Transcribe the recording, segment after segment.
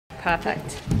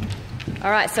perfect.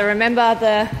 All right, so remember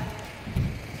the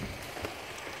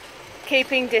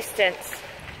keeping distance.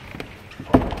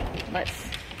 Let's...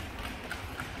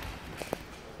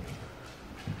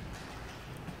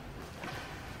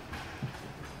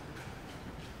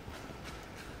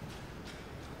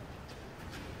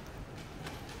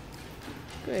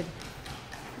 Good.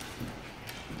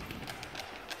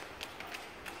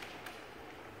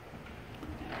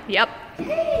 Yep.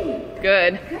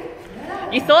 Good.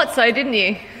 You thought so, didn't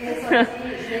you?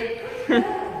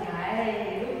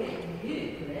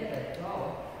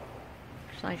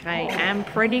 It's like, I am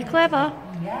pretty clever.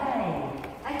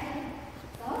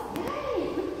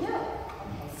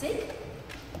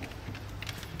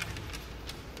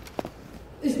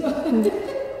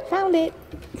 Found it.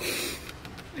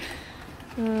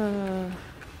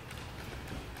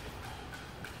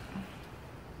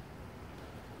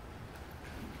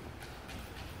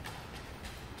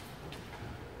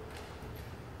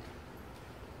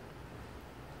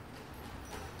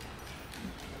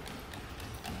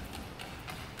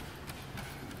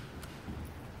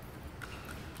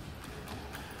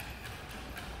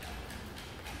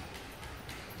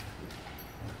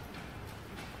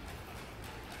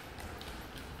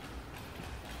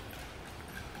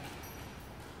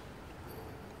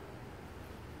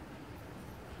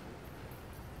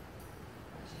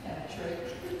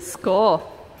 Score.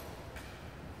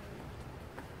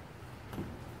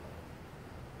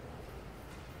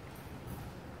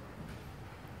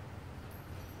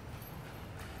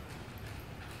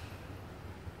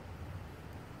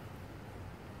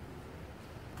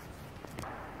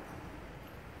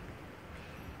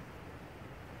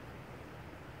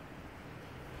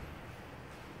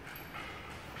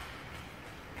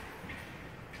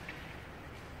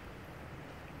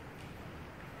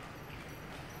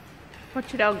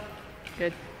 Watch your dog.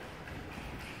 Good.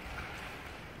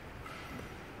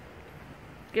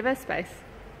 Give her space.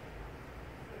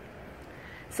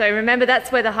 So remember,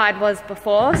 that's where the hide was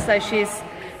before. So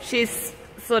she's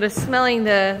sort of smelling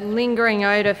the lingering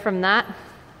odour from that.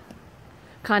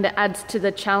 Kind of adds to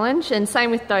the challenge. And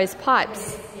same with those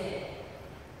pipes.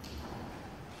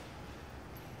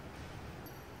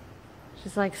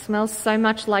 She's like, smells so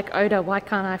much like odour. Why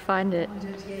can't I find it?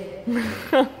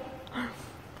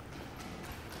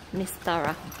 Miss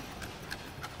Thorough.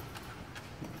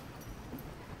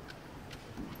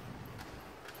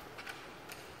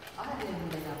 I haven't even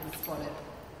been able to spot it.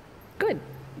 Good.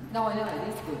 No, I know, it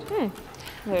is good.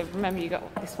 Well, remember, you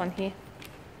got this one here.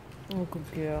 Oh, good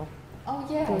girl. Oh,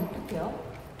 yeah, good girl.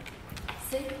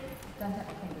 See? Don't have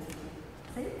the fingers.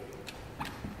 See?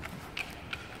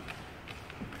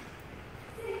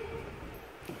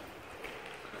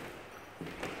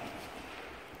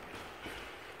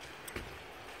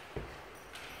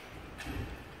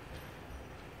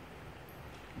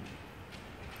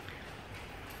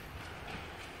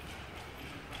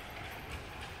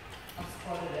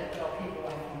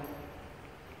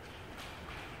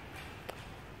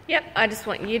 Yep, I just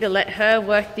want you to let her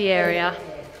work the area.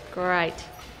 Great.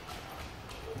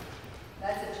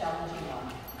 That's a challenging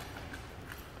one.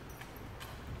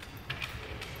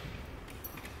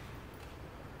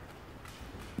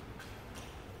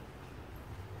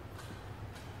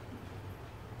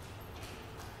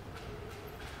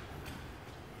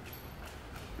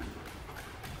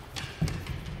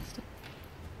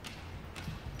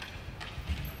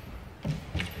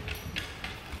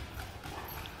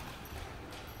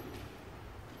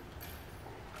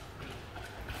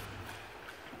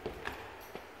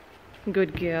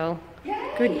 Good girl. Yay.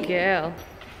 Good girl.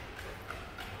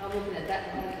 I'm looking at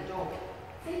that one at the dog.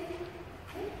 See?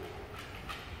 See?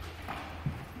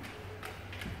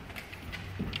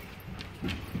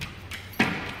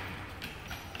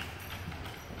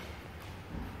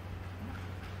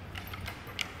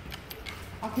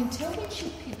 I can tell when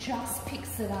she just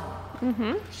picks it up.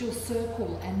 She'll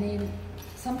circle, and then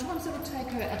sometimes it'll take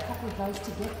her a couple of goes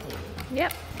to get there.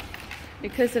 Yep.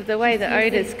 Because of the way the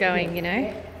odour's going, you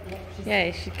know. Yeah,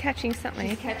 Yeah, she's catching something.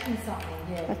 she's catching something,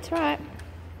 yeah. That's right.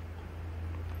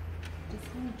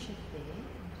 Just going to check there.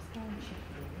 I'm just going to check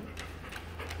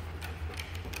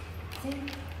there.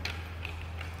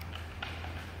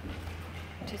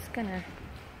 See? Just gonna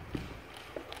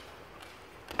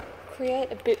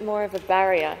create a bit more of a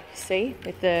barrier, see,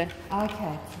 with the... Okay,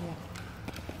 yeah.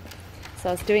 So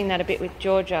I was doing that a bit with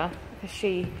Georgia, because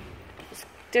she was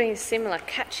doing similar,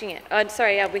 catching it. Oh,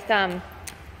 sorry, with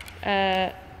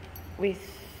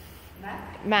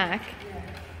Mac, Yeah.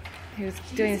 he was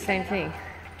doing the same thing.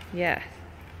 Yeah.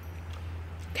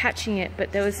 Catching it,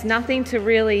 but there was nothing to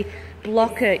really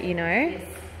block it, you know. Yes.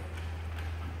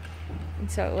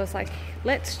 And so it was like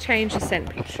let's change the scent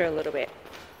picture a little bit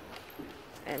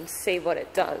and see what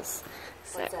it does.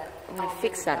 So I'm going to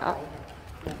fix that up.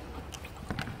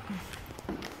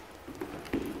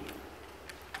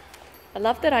 I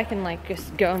love that I can like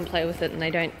just go and play with it and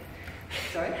they don't...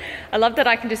 Sorry? I love that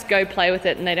I can just go play with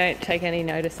it and they don't take any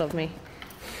notice of me.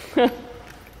 She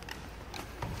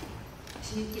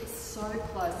gets so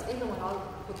close. Even when I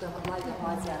put the laser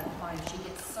hides out at home, she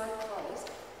gets so close.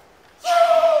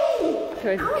 Yay!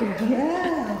 Good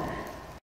girl.